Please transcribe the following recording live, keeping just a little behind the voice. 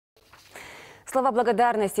Слова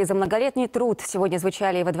благодарности за многолетний труд сегодня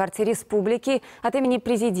звучали во Дворце Республики. От имени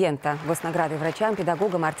Президента госнаграды врачам,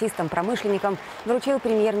 педагогам, артистам, промышленникам вручил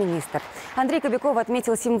премьер-министр. Андрей Кобяков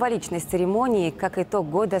отметил символичность церемонии как итог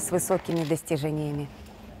года с высокими достижениями.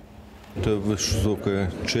 Это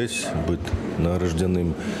высокая честь быть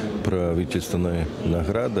награжденным правительственной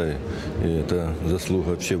наградой. И это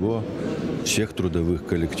заслуга всех трудовых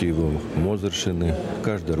коллективов Мозырщины,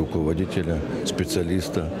 каждого руководителя,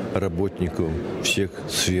 специалиста, работников всех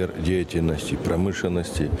сфер деятельности,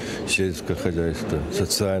 промышленности, сельского хозяйства,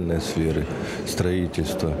 социальной сферы,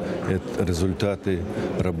 строительства. Результаты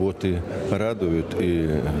работы радуют,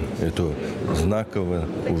 и это знаково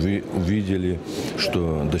увидели,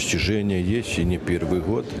 что достижения есть и не первый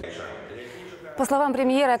год. По словам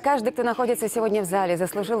премьера, каждый, кто находится сегодня в зале,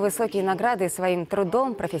 заслужил высокие награды своим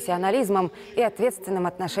трудом, профессионализмом и ответственным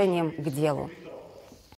отношением к делу.